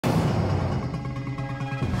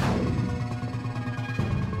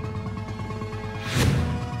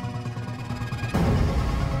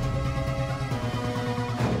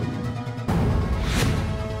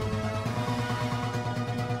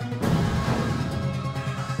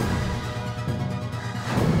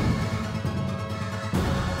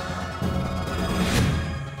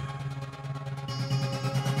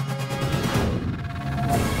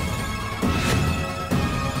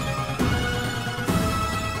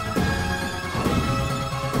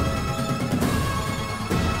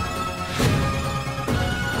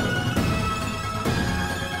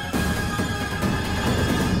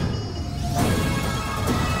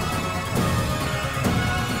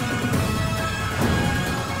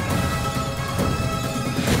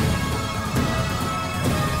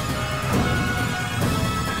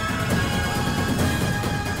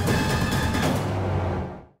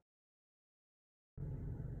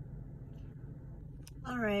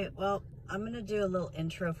right, well, I'm gonna do a little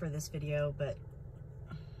intro for this video, but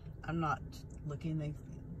I'm not looking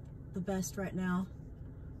the best right now.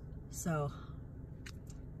 So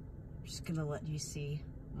I'm just gonna let you see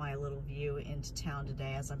my little view into town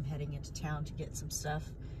today as I'm heading into town to get some stuff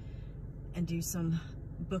and do some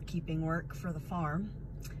bookkeeping work for the farm.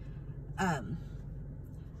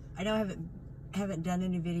 I know I haven't done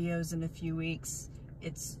any videos in a few weeks.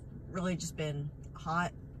 It's really just been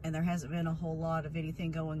hot and there hasn't been a whole lot of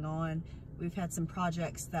anything going on. We've had some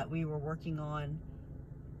projects that we were working on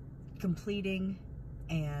completing,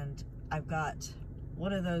 and I've got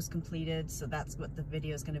one of those completed, so that's what the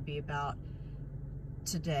video is going to be about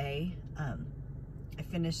today. I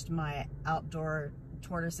finished my outdoor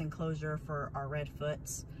tortoise enclosure for our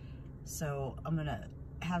redfoots, so I'm gonna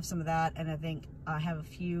have some of that, and I think I have a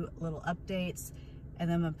few little updates, and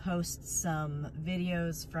then I'm gonna post some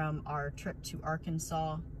videos from our trip to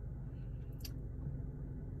Arkansas,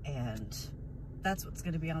 and that's what's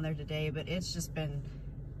going to be on there today. But it's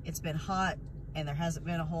been hot and there hasn't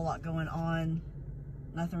been a whole lot going on.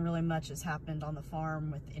 Nothing really much has happened on the farm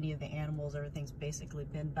with any of the animals. Everything's basically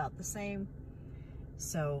been about the same.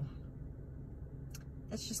 So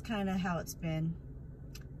that's just kind of how it's been.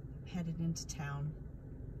 Headed into town.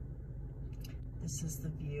 This is the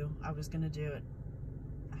view. I was gonna do it.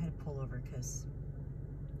 I had to pull over because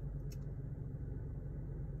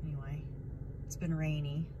anyway, it's been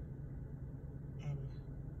rainy and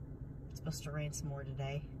it's supposed to rain some more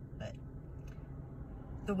today, but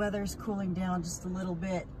the weather's cooling down just a little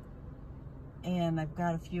bit, and I've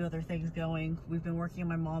got a few other things going. We've been working on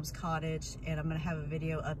my mom's cottage, and I'm gonna have a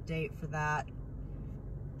video update for that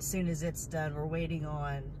as soon as it's done. We're waiting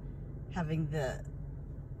on having the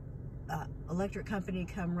electric company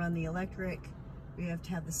come run the electric. We have to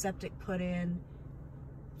have the septic put in,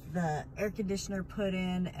 the air conditioner put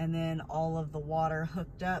in, and then all of the water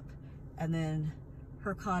hooked up, and then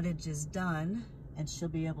her cottage is done and she'll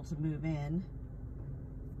be able to move in.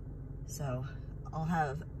 So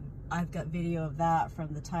I've got video of that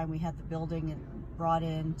from the time we had the building and brought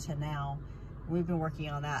in to now. We've been working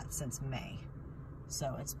on that since May.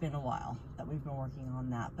 So it's been a while that we've been working on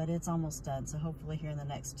that, but it's almost done. So hopefully here in the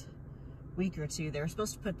next week or two. They were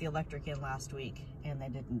supposed to put the electric in last week and they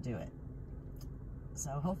didn't do it. So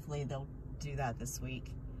hopefully they'll do that this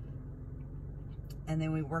week. And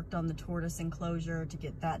then we worked on the tortoise enclosure to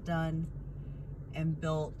get that done and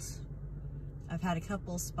built. I've had a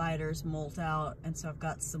couple spiders molt out, and so I've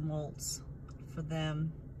got some molts for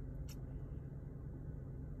them.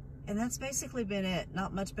 And that's basically been it.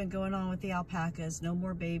 Not much been going on with the alpacas. No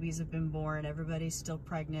more babies have been born. Everybody's still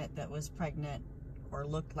pregnant that was pregnant or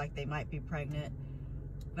looked like they might be pregnant.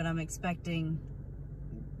 But I'm expecting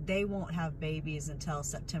they won't have babies until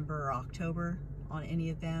September or October on any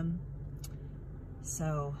of them.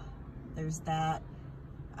 So there's that.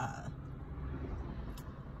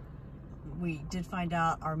 We did find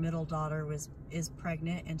out our middle daughter is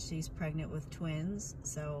pregnant, and she's pregnant with twins.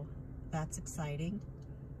 So that's exciting.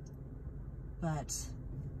 But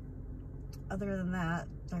other than that,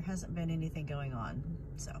 there hasn't been anything going on.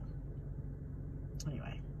 So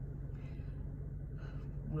anyway,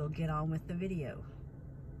 we'll get on with the video.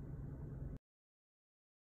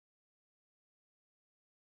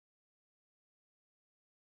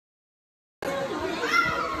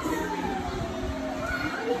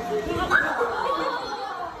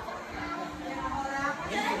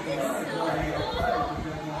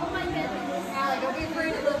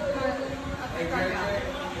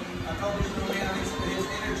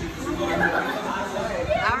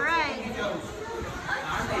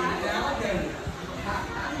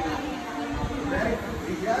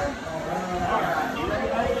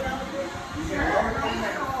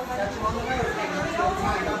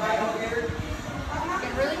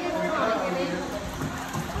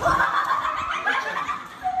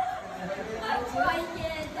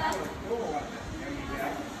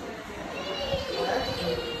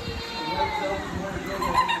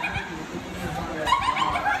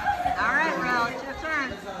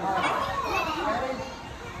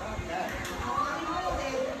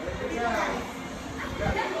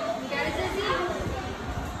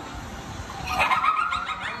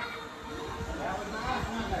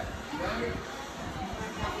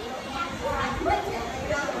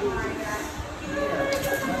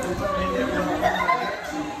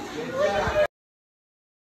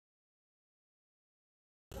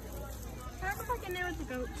 In there with the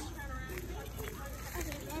goats.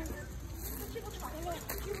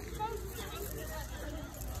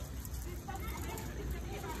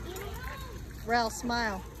 Rel,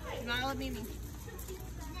 smile. Smile at Mimi.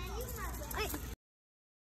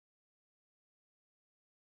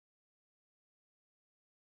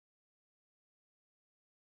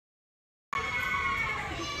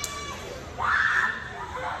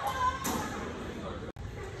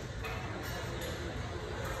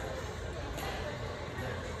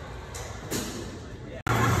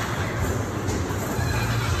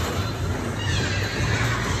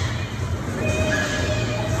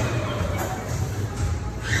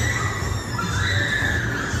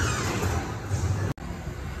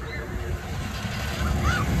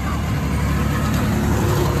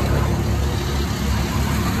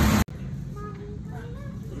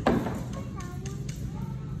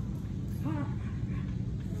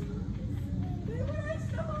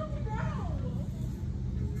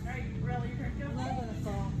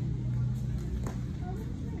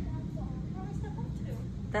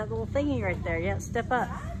 That little thingy right there. Yeah, step up.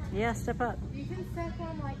 Yeah, step up. You can step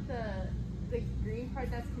on like the green part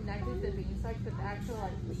that's connected to the beanstalk, but the actual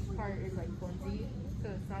like leaf part is like flimsy, so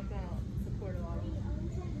it's not gonna support a lot of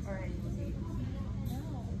or any seeds.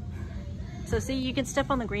 So see, you can step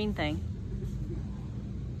on the green thing.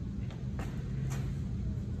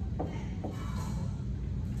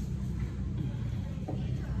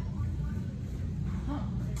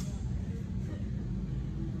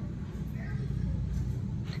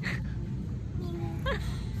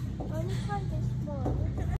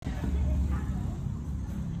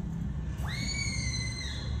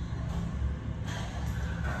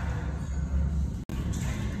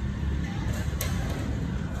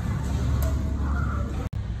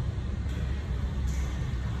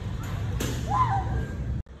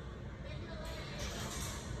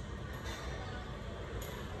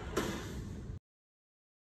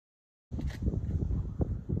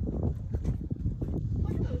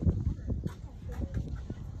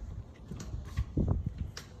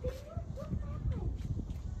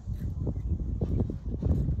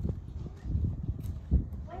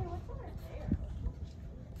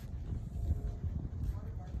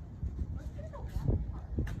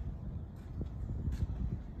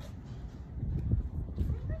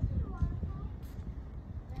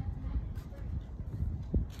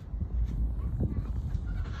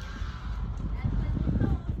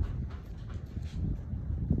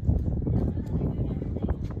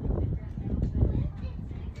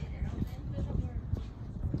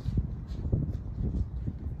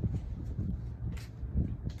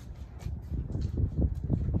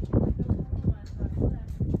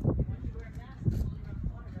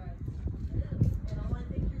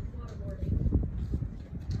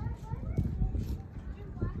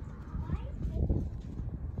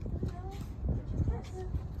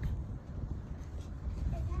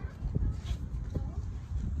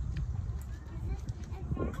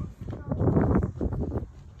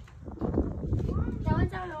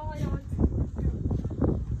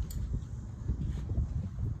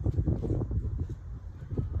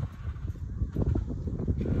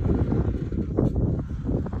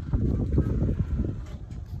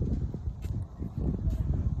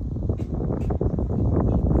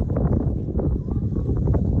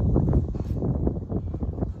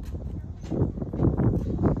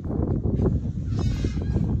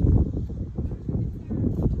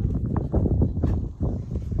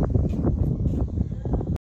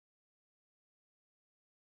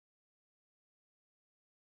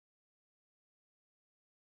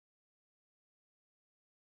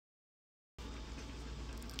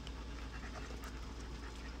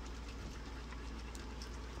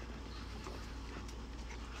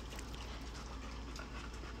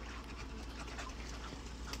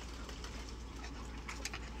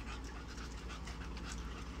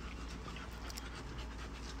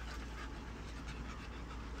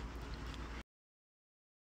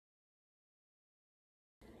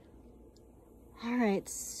 All right,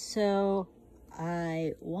 so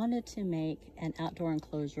I wanted to make an outdoor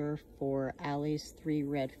enclosure for Allie's 3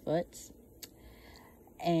 redfoots.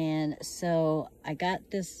 And so I got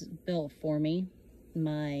this built for me.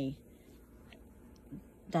 My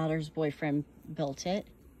daughter's boyfriend built it.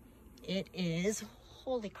 It is,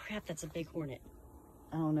 holy crap, that's a big hornet.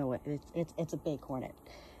 I don't know what, it's a big hornet.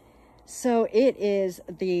 So it is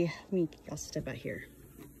the, I'll step out here.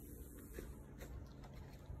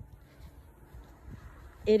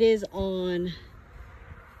 It is on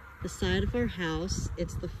the side of our house.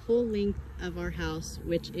 It's the full length of our house,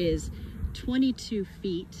 which is 22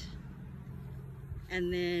 feet.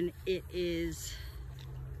 And then it is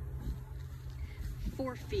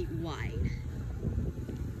 4 feet wide.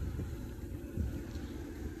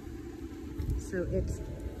 So it's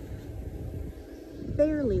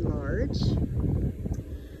fairly large.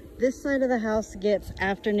 This side of the house gets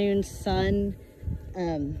afternoon sun,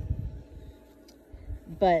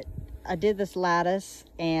 but I did this lattice,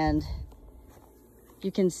 and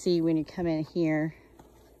you can see when you come in here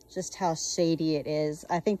just how shady it is.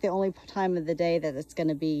 I think the only time of the day that it's going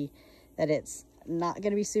to be, that it's not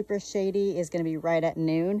going to be super shady is going to be right at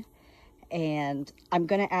noon. And I'm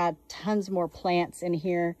going to add tons more plants in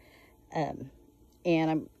here, and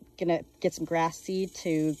I'm going to get some grass seed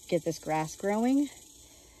to get this grass growing.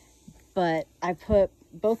 But I put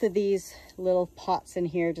both of these little pots in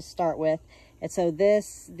here to start with. And so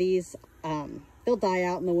these, they'll die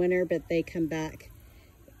out in the winter, but they come back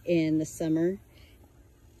in the summer.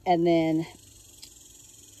 And then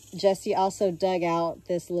Jesse also dug out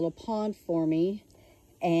this little pond for me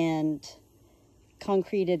and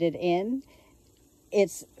concreted it in.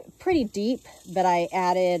 It's pretty deep, but I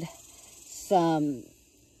added some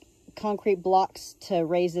concrete blocks to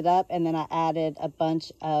raise it up, and then I added a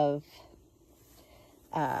bunch of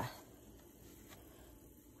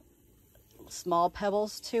small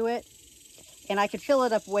pebbles to it. And I could fill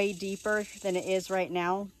it up way deeper than it is right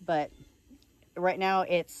now, but right now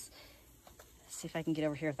it's, let's see if I can get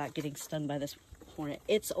over here without getting stung by this hornet.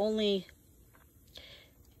 It's only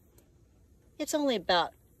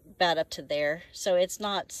about up to there, so it's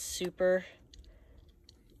not super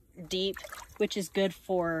deep, which is good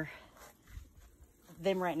for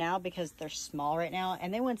them right now because they're small right now.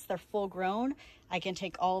 And then once they're full grown, I can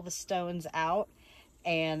take all the stones out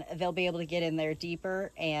and they'll be able to get in there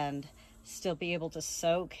deeper and still be able to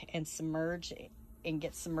soak and submerge and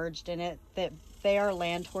get submerged in it. That they are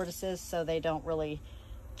land tortoises, so they don't really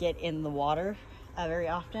get in the water very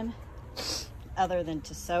often other than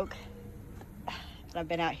to soak. I've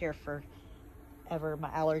been out here forever. My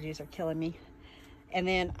allergies are killing me. And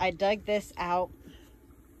then I dug this out.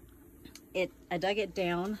 I dug it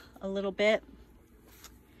down a little bit,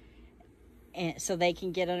 and so they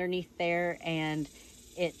can get underneath there, and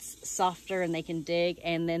it's softer and they can dig,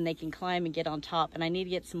 and then they can climb and get on top. And I need to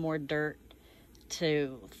get some more dirt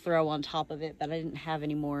to throw on top of it, but I didn't have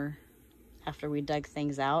any more after we dug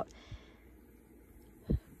things out.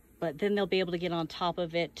 But then they'll be able to get on top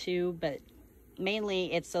of it too, but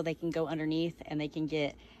mainly it's so they can go underneath and they can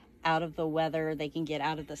get out of the weather, they can get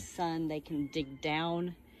out of the sun, they can dig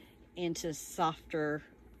down into softer,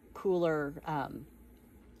 cooler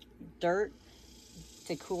dirt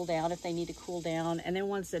to cool down if they need to cool down. And then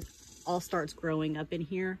once it all starts growing up in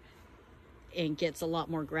here and gets a lot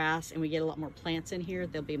more grass and we get a lot more plants in here,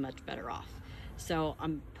 they'll be much better off. So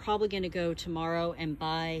I'm probably going to go tomorrow and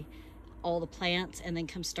buy all the plants and then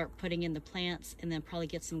come start putting in the plants, and then probably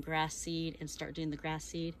get some grass seed and start doing the grass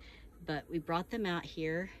seed. But we brought them out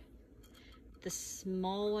here. The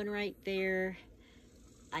small one right there,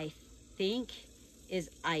 I think,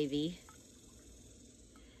 is ivy.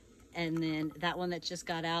 And then that one that just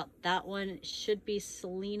got out, that one should be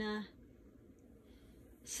Selena.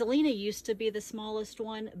 Selena used to be the smallest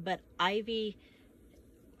one, but Ivy,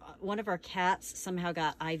 one of our cats somehow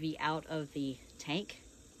got Ivy out of the tank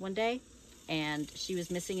one day, and she was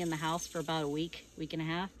missing in the house for about a week and a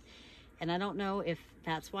half. And I don't know if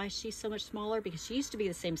that's why she's so much smaller, because she used to be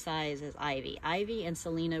the same size as Ivy. Ivy and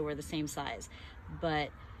Selena were the same size,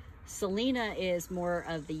 but Selena is more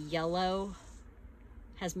of the yellow,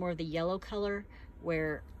 has more of the yellow color,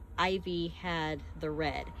 where Ivy had the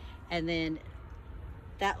red. And then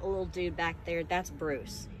that little dude back there, that's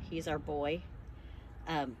Bruce. He's our boy.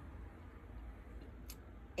 And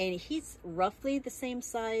he's roughly the same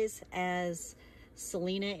size as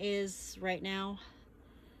Selena is right now.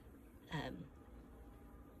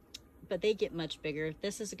 But they get much bigger.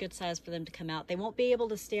 This is a good size for them to come out. They won't be able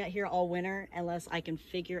to stay out here all winter unless I can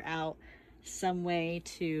figure out some way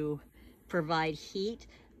to provide heat.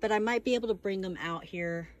 But I might be able to bring them out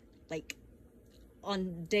here like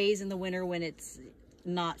on days in the winter when it's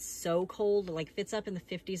not so cold. Like if it's up in the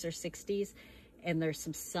 50s or 60s and there's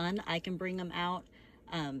some sun, I can bring them out.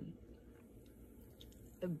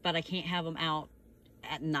 But I can't have them out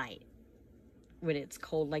at night when it's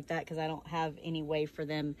cold like that, because I don't have any way for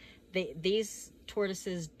them. These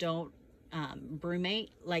tortoises don't brumate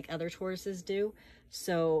like other tortoises do,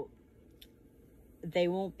 so they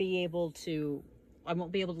won't be able to, I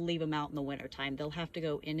won't be able to leave them out in the winter time. They'll have to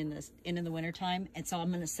go in the winter time. And so I'm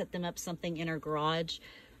going to set them up something in our garage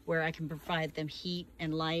where I can provide them heat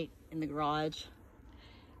and light in the garage.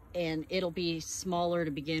 And it'll be smaller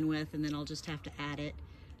to begin with, and then I'll just have to add it.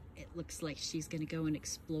 It looks like she's going to go and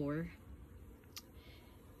explore.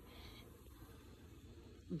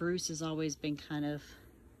 Bruce has always been kind of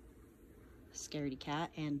a scaredy cat,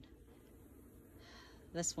 and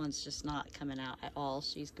this one's just not coming out at all.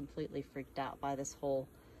 She's completely freaked out by this whole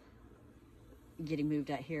getting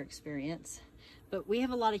moved out here experience. But we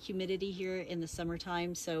have a lot of humidity here in the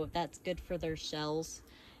summertime, so that's good for their shells.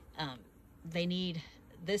 They need,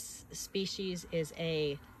 this species is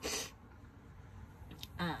a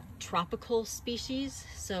tropical species,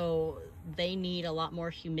 so they need a lot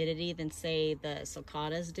more humidity than, say, the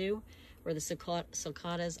sulcatas do, where the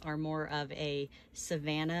sulcatas are more of a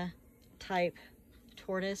savanna type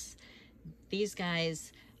tortoise. These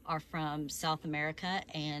guys are from South America,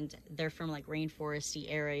 and they're from like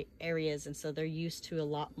rainforesty areas, and so they're used to a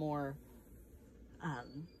lot more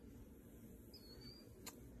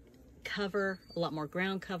cover, a lot more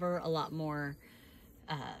ground cover, a lot more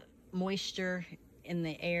moisture in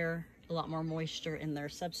the air, a lot more moisture in their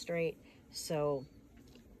substrate. So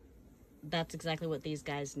that's exactly what these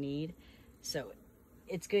guys need. So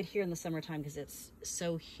it's good here in the summertime because it's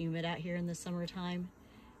so humid out here in the summertime.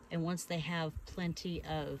 And once they have plenty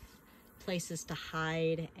of places to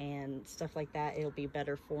hide and stuff like that, it'll be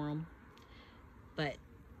better for them. But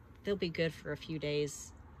they'll be good for a few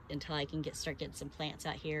days until I can start getting some plants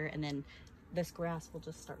out here, and then this grass will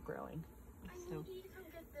just start growing. I need you to come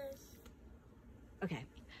get this. Okay.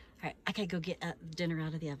 All right, I gotta go get dinner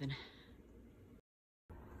out of the oven.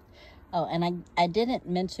 Oh, and I didn't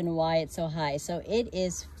mention why it's so high. So it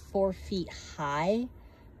is 4 feet high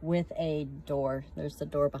with a door. There's the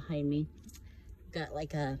door behind me. Got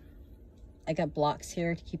like I got blocks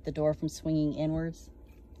here to keep the door from swinging inwards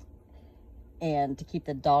and to keep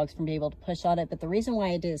the dogs from being able to push on it. But the reason why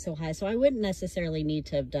I did it so high, so I wouldn't necessarily need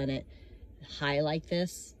to have done it high like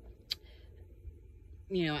this.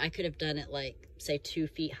 You know, I could have done it like, say, 2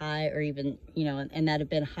 feet high, or even, you know, and that'd have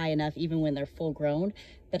been high enough even when they're full grown.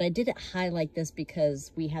 But I did it high like this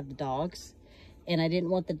because we have the dogs, and I didn't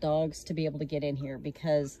want the dogs to be able to get in here,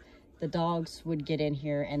 because the dogs would get in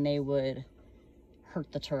here and they would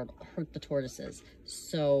hurt the tortoises.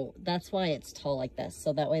 So that's why it's tall like this.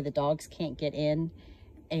 So that way the dogs can't get in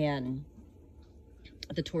and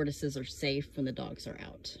the tortoises are safe when the dogs are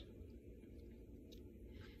out.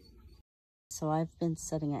 So I've been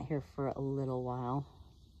sitting out here for a little while.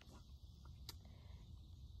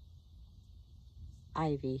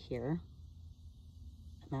 Ivy here.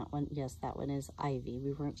 And that one, yes, that one is Ivy.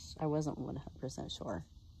 I wasn't 100% sure.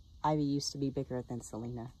 Ivy used to be bigger than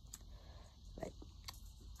Selena. But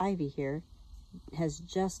Ivy here has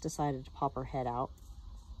just decided to pop her head out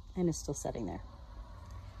and is still sitting there.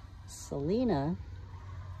 Selena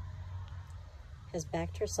has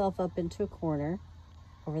backed herself up into a corner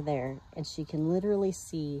over there, and she can literally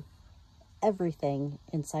see everything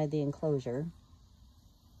inside the enclosure.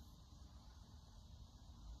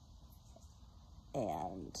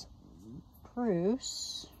 And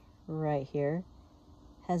Bruce, right here,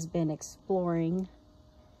 has been exploring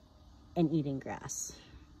and eating grass.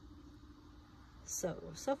 So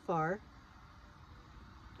far,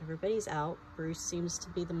 everybody's out. Bruce seems to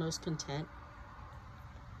be the most content.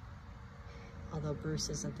 Although Bruce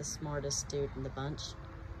isn't the smartest dude in the bunch.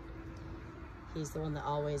 He's the one that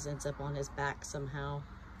always ends up on his back somehow.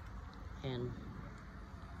 And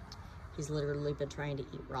he's literally been trying to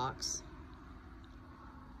eat rocks.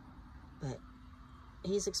 But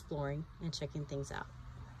he's exploring and checking things out.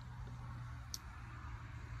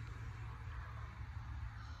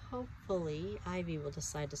 Hopefully, Ivy will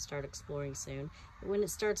decide to start exploring soon. But when it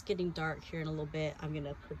starts getting dark here in a little bit, I'm going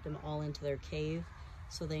to put them all into their cave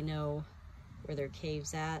so they know where their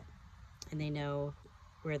cave's at, and they know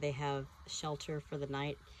where they have shelter for the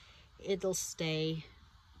night. It'll stay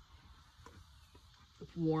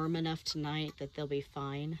warm enough tonight that they'll be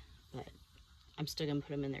fine, but I'm still gonna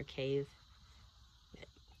put them in their cave. But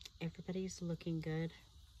everybody's looking good.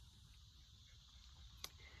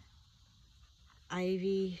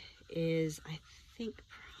 Ivy is, I think,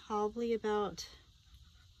 probably about,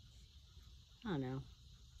 I don't know,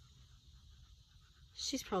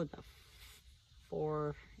 she's probably about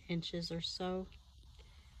 4 inches or so.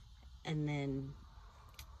 And then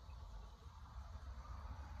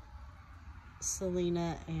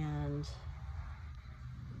Selena and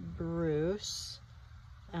Bruce,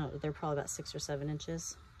 they're probably about 6 or 7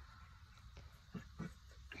 inches.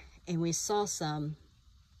 And we saw some,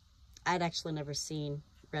 I'd actually never seen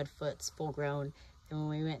redfoots full grown. And when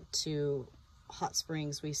we went to Hot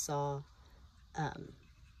Springs, we saw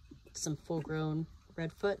some full grown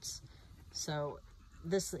redfoots. So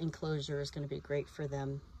this enclosure is going to be great for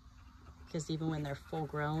them, because even when they're full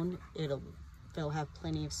grown, they'll have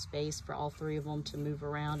plenty of space for all 3 of them to move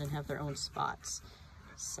around and have their own spots.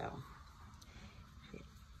 So it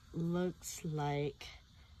looks like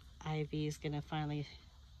Ivy's gonna finally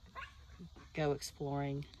go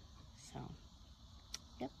exploring. So,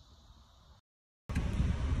 yep.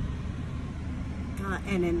 Got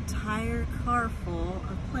an entire car full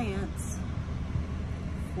of plants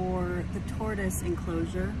for the tortoise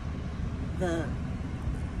enclosure.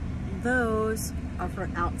 Those are for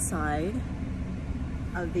outside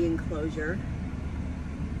of the enclosure.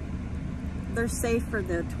 They're safe for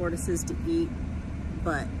the tortoises to eat,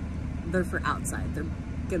 but they're for outside. They're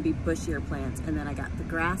gonna be bushier plants. And then I got the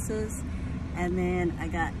grasses, and then I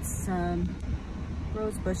got some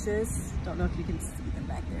rose bushes. Don't know if you can see them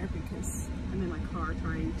back there because I'm in my car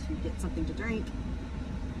trying to get something to drink.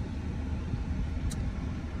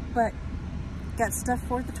 But got stuff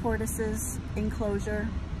for the tortoises enclosure.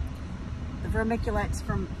 The vermiculites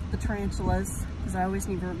from the tarantulas, because I always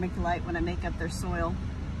need vermiculite when I make up their soil.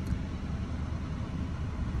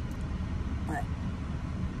 But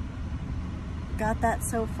got that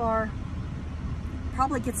so far.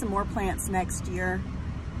 Probably get some more plants next year.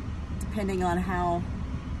 depending on how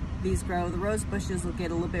these grow. The rose bushes will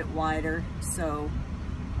get a little bit wider, so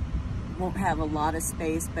won't have a lot of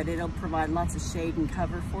space, but it'll provide lots of shade and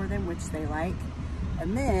cover for them, which they like.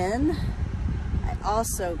 And then I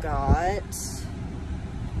also got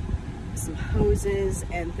some hoses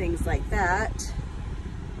and things like that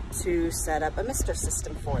to set up a mister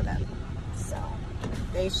system for them. So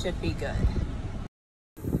they should be good.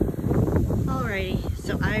 Alrighty,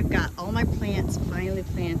 so I've got all my plants finally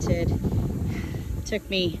planted. Took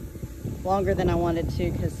me longer than I wanted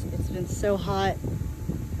to because it's been so hot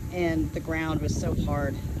and the ground was so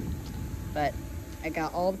hard. But I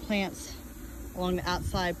got all the plants along the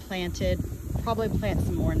outside planted. Probably plant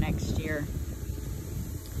some more next year.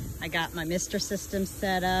 I got my mister system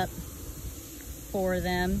set up for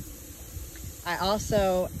them. I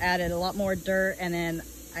also added a lot more dirt, and then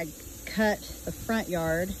I cut the front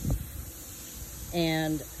yard,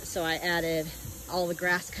 and so I added all the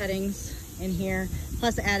grass cuttings in here.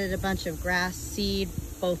 Plus I added a bunch of grass seed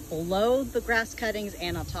both below the grass cuttings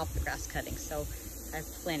and on top of the grass cuttings, so I have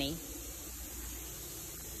plenty.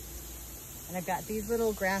 And I've got these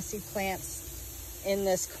little grassy plants in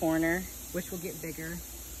this corner, which will get bigger.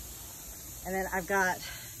 And then I've got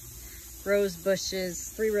rose bushes,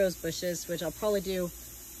 3 rose bushes, which I'll probably do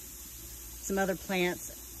some other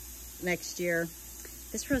plants next year.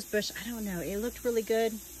 This rose bush, I don't know, it looked really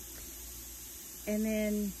good. And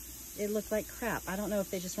then it looked like crap. I don't know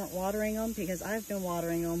if they just weren't watering them, because I've been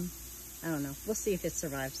watering them. I don't know. We'll see if it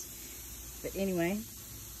survives. But anyway,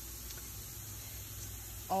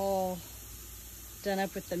 all done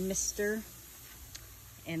up with the mister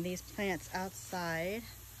and these plants outside.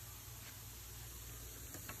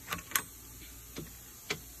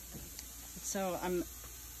 So I'm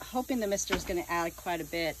hoping the mister is going to add quite a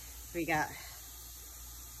bit. We got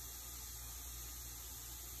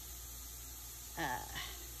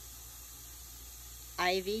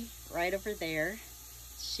Ivy right over there.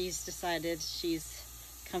 She's decided she's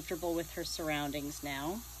comfortable with her surroundings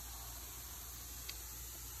now.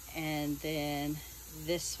 And then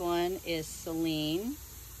this one is Celine.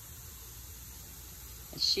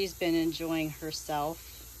 And she's been enjoying herself,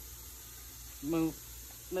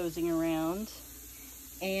 moseying around.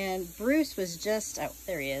 And Bruce was just, oh,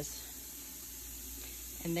 there he is.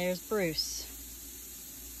 And there's Bruce.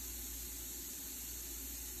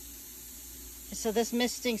 So this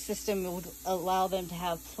misting system will allow them to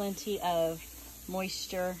have plenty of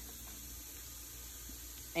moisture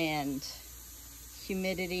and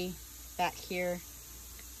humidity back here.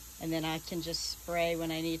 And then I can just spray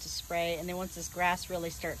when I need to spray. And then once this grass really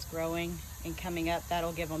starts growing and coming up,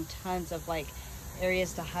 that'll give them tons of like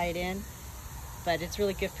areas to hide in. But it's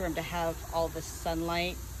really good for them to have all the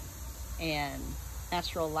sunlight and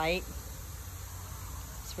natural light.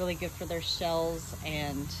 It's really good for their shells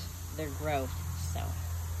and their growth.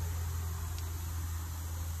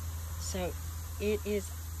 So it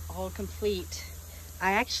is all complete.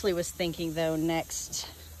 I actually was thinking though next,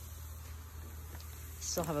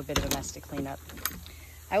 still have a bit of a mess to clean up.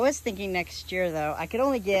 I was thinking next year though, I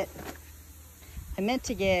meant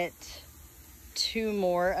to get 2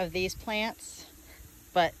 more of these plants,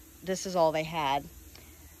 but this is all they had.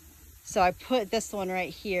 So I put this one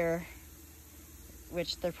right here,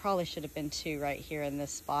 which there probably should have been 2 right here in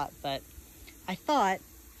this spot, but I thought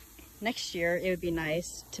next year it would be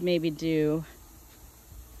nice to maybe do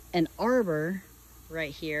an arbor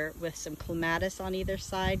right here with some clematis on either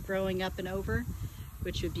side growing up and over,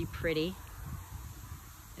 which would be pretty.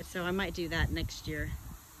 And so I might do that next year.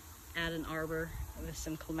 Add an arbor with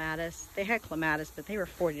some clematis. They had clematis, but they were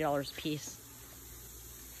 $40 a piece.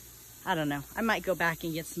 I don't know. I might go back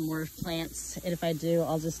and get some more plants. And if I do,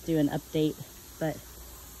 I'll just do an update. But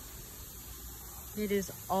it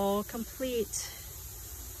is all complete.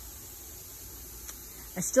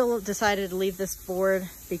 I still decided to leave this board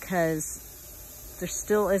because there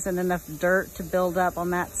still isn't enough dirt to build up on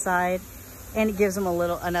that side. And it gives them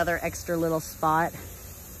another extra little spot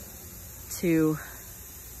to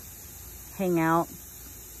hang out.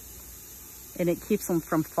 And it keeps them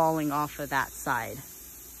from falling off of that side.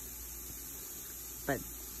 But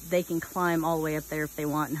they can climb all the way up there if they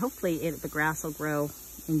want. And hopefully the grass will grow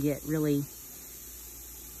and get really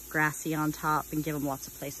grassy on top and give them lots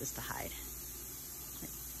of places to hide.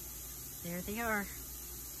 There they are.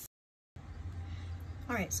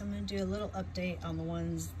 All right, so I'm gonna do a little update on the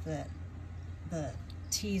ones that, the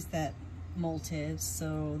teas that molted.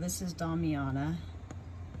 So this is Damiana,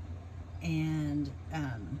 and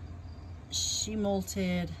she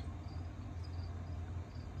molted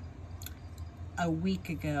a week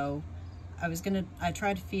ago. I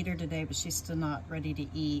tried to feed her today, but she's still not ready to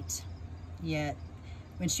eat yet.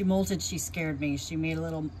 when she molted, she scared me. She made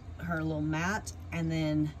her little mat, and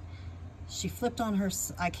then she flipped on her,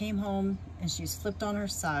 I came home and she's flipped on her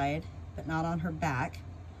side, but not on her back.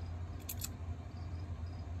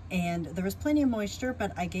 And there was plenty of moisture,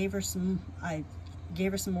 but I gave her some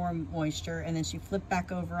more moisture, and then she flipped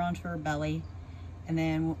back over onto her belly. And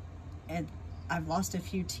then I've lost a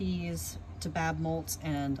few T's to bad molts,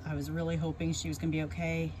 and I was really hoping she was gonna be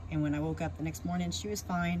okay. And when I woke up the next morning, she was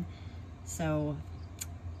fine. So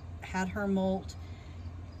had her molt.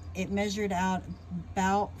 It measured out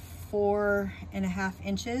about 4.5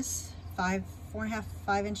 inches, 4.5,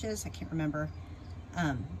 5 inches, I can't remember.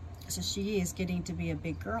 So she is getting to be a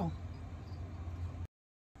big girl.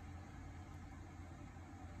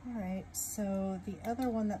 All right, so the other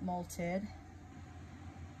one that molted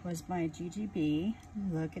was my GGB.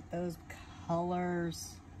 Look at those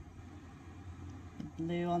colors. The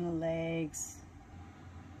blue on the legs.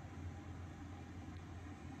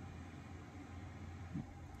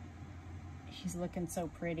 He's looking so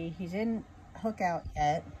pretty. He didn't hook out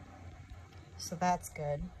yet, so that's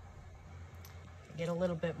good. Get a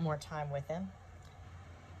little bit more time with him.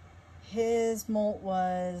 His molt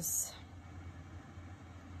was,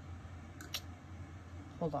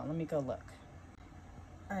 hold on, let me go look.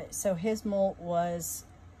 All right, so his molt was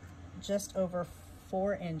just over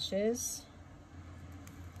 4 inches.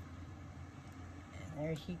 And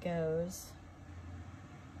there he goes.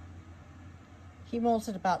 He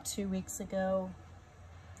molted about 2 weeks ago.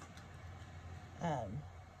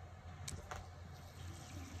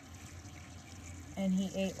 And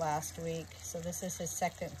he ate last week, so this is his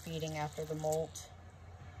second feeding after the molt.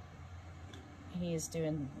 He is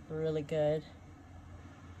doing really good.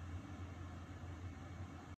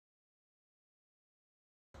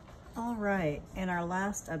 All right, and our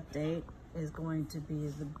last update is going to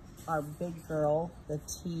be our big girl, the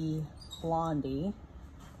T Blondie.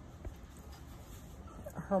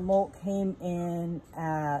 Her molt came in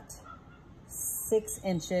at 6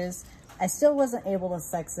 inches. I still wasn't able to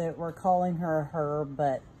sex it. We're calling her her,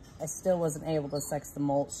 but I still wasn't able to sex the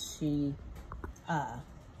molt. She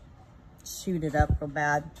chewed it up real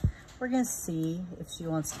bad. We're gonna see if she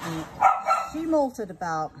wants to eat. She molted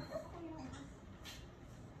about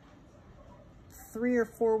 3 or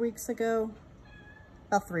 4 weeks ago,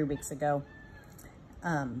 about 3 weeks ago.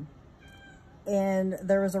 And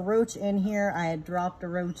there was a roach in here. I had dropped a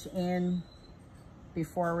roach in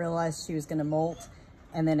before I realized she was gonna molt.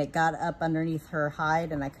 And then it got up underneath her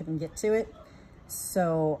hide and I couldn't get to it.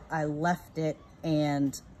 So I left it,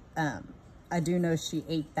 and I do know she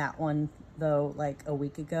ate that one though like a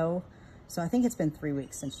week ago. So I think it's been 3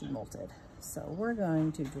 weeks since she molted. So we're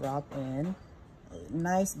going to drop in a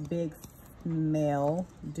nice big male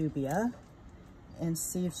dubia and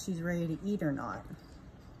see if she's ready to eat or not.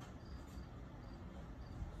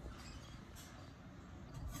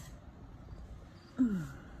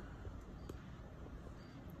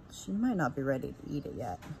 She might not be ready to eat it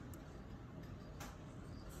yet.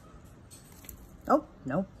 Oh,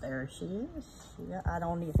 nope, there she is. I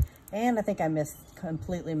don't need, and I think I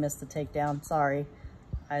completely missed the takedown. Sorry.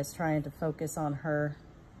 I was trying to focus on her.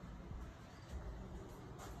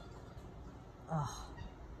 Oh,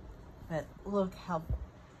 but look how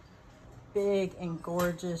big and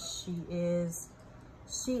gorgeous she is.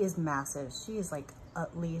 She is massive. She is like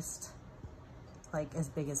at least like as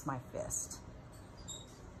big as my fist.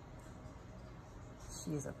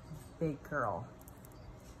 She is a big girl.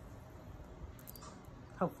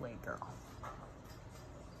 Hopefully a girl.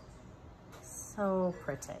 So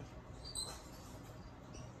pretty.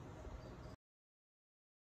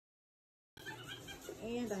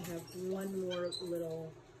 And I have one more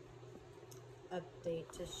little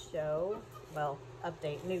update to show. Well,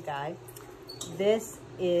 update, new guy. This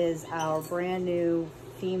is our brand new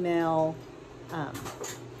female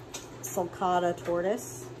sulcata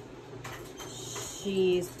tortoise.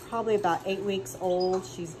 She's probably about 8 weeks old.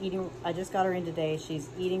 She's eating, I just got her in today. She's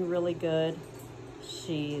eating really good.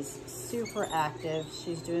 She's super active.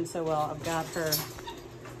 She's doing so well. I've got her,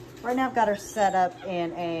 right now I've got her set up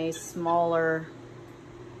in a smaller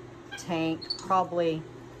tank, probably,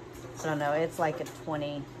 I don't know, it's like a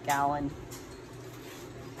 20-gallon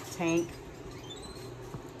tank.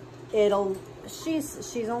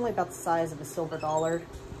 She's only about the size of a silver dollar,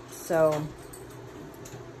 so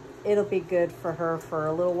it'll be good for her for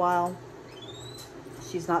a little while.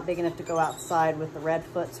 She's not big enough to go outside with the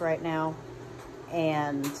redfoots right now,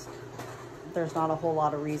 and there's not a whole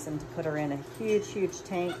lot of reason to put her in a huge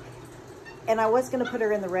tank. And I was going to put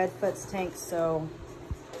her in the redfoots tank, so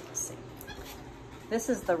let's see. This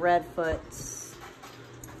is the redfoots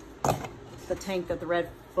the tank that the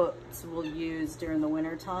redfoots will use during the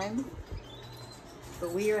winter time.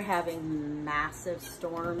 But we are having massive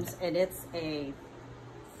storms, and it's a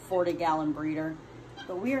 40-gallon breeder.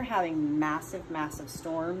 But we are having massive, massive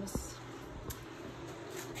storms.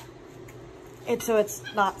 And so it's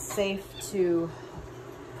not safe to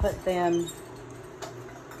put them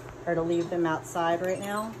or to leave them outside right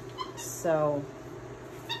now. So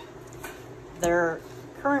they're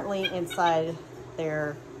currently inside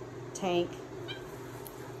their tank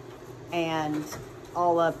and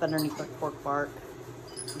all up underneath the cork bark.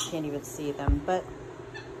 You can't even see them, but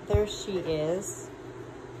there she is.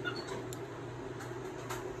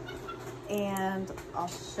 And I'll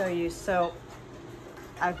show you. So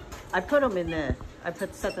I put them in the,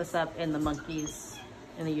 set this up in the monkeys,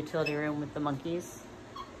 in the utility room with the monkeys,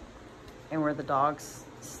 and where the dogs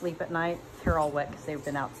sleep at night. They're all wet because they've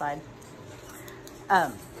been outside.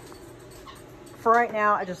 For right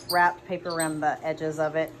now, I just wrapped paper around the edges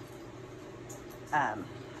of it,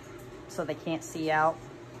 so they can't see out.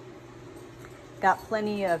 Got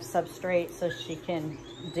plenty of substrate so she can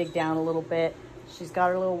dig down a little bit. She's got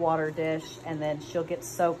her little water dish, and then she'll get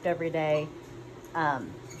soaked every day.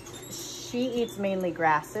 She eats mainly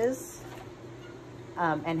grasses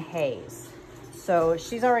and hays. So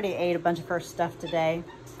she's already ate a bunch of her stuff today.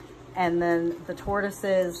 And then the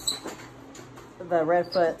tortoises, the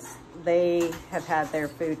redfoots, they have had their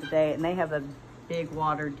food today, and they have a big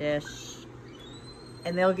water dish.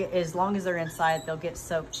 And they'll get, as long as they're inside, they'll get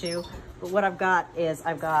soaked too. But what I've got is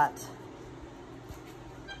I've got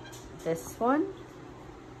this one,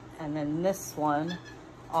 and then this one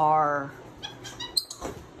are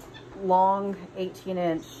long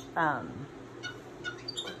 18-inch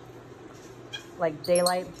like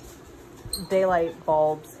daylight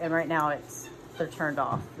bulbs, and right now they're turned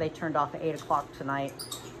off. They turned off at 8 o'clock tonight.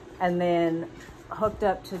 And then hooked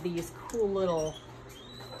up to these cool little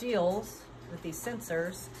deals with these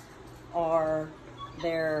sensors are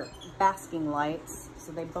their basking lights.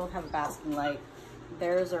 So they both have a basking light.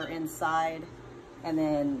 Theirs are inside, and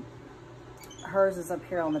then hers is up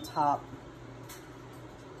here on the top.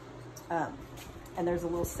 And there's a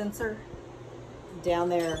little sensor down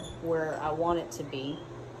there where I want it to be.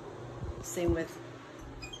 Same with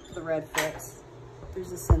the redfoots.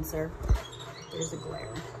 There's a sensor. There's a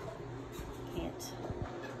glare. Can't.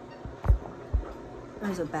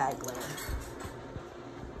 There's a bad glare.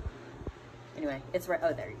 Anyway, it's right.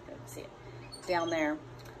 Oh, there you go. See it down there.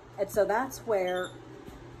 And so that's where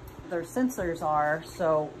their sensors are.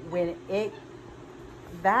 So when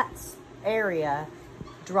that area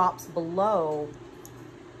drops below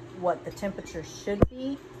what the temperature should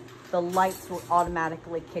be, the lights will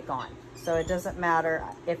automatically kick on. So it doesn't matter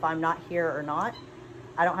if I'm not here or not.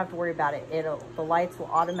 I don't have to worry about it. The lights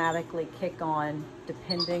will automatically kick on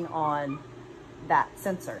depending on that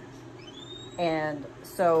sensor. And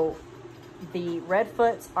so the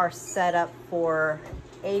redfoots are set up for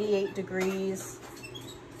 88 degrees,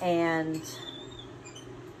 and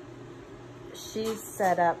she's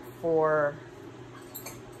set up for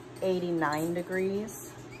 89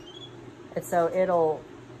 degrees. And so it'll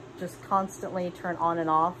just constantly turn on and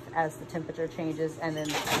off as the temperature changes. And then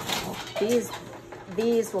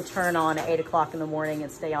these will turn on at 8 o'clock in the morning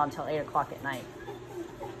and stay on until 8 o'clock at night.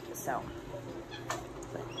 So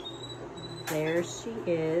there she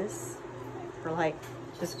is. We're like,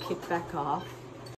 just kick back off.